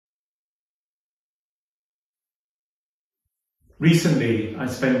Recently, I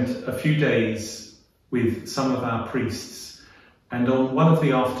spent a few days with some of our priests, and on one of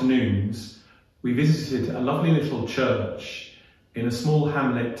the afternoons, we visited a lovely little church in a small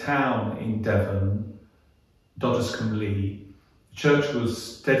hamlet town in Devon, Doddescombe. The church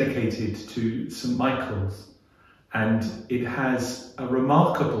was dedicated to St. Michael's, and it has a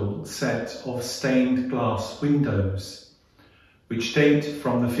remarkable set of stained glass windows, which date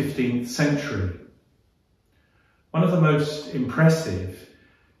from the 15th century. One of the most impressive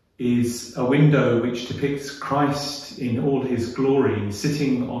is a window which depicts Christ in all his glory,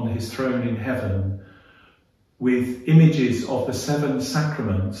 sitting on his throne in heaven, with images of the 7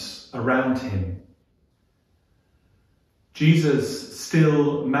 sacraments around him. Jesus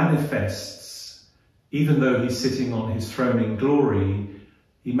still manifests, even though he's sitting on his throne in glory,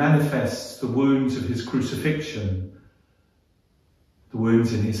 he manifests the wounds of his crucifixion, the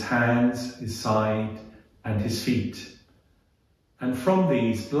wounds in his hands, his side, and his feet. And from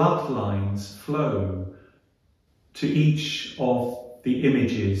these, bloodlines flow to each of the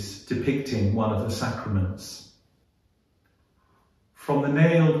images depicting one of the sacraments. From the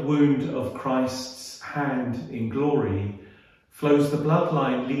nailed wound of Christ's hand in glory flows the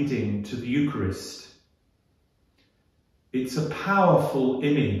bloodline leading to the Eucharist. It's a powerful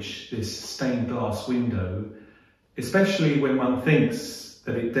image, this stained glass window, especially when one thinks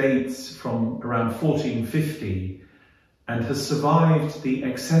that it dates from around 1450 and has survived the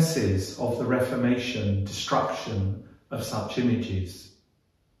excesses of the Reformation destruction of such images.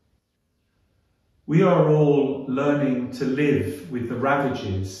 We are all learning to live with the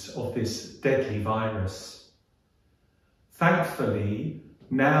ravages of this deadly virus. Thankfully,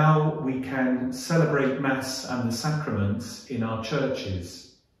 now we can celebrate Mass and the sacraments in our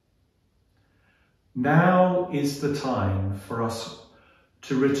churches. Now is the time for us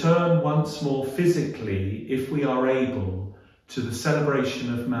to return once more physically, if we are able, to the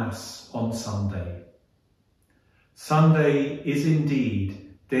celebration of Mass on Sunday. Sunday is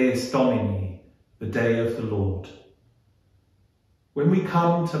indeed Dies Domini, the day of the Lord. When we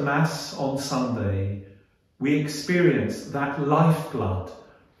come to Mass on Sunday, we experience that lifeblood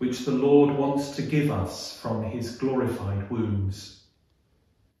which the Lord wants to give us from his glorified wounds.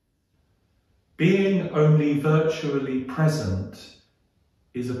 Being only virtually present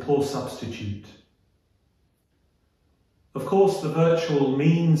is a poor substitute. Of course, the virtual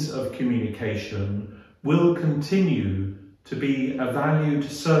means of communication will continue to be a valued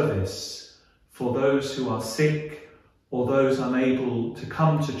service for those who are sick or those unable to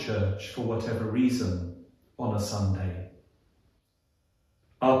come to church for whatever reason on a Sunday.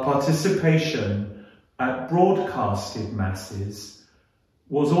 Our participation at broadcasted Masses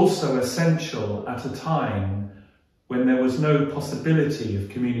was also essential at a time when there was no possibility of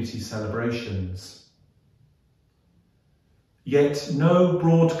community celebrations. Yet no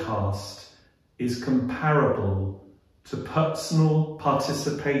broadcast is comparable to personal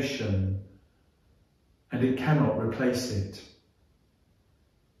participation, and it cannot replace it.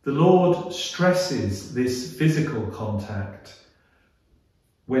 The Lord stresses this physical contact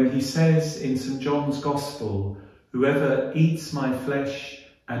when he says in St. John's Gospel, "Whoever eats my flesh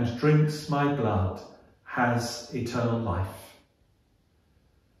and drinks my blood has eternal life."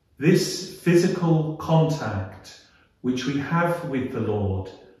 This physical contact which we have with the Lord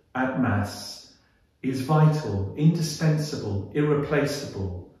at Mass is vital, indispensable,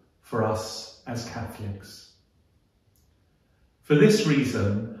 irreplaceable for us as Catholics. For this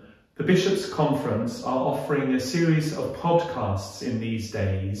reason, the Bishops' Conference are offering a series of podcasts in these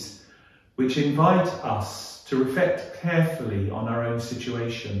days which invite us to reflect carefully on our own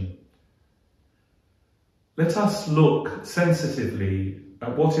situation. Let us look sensitively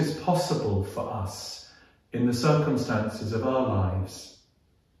at what is possible for us in the circumstances of our lives.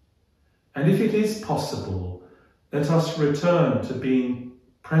 And if it is possible, let us return to being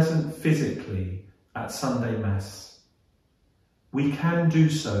present physically at Sunday Mass. We can do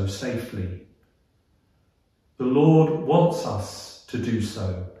so safely. The Lord wants us to do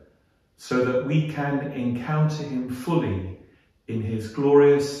so that we can encounter him fully in his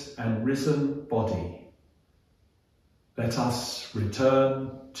glorious and risen body. Let us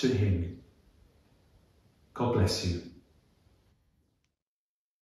return to him. God bless you.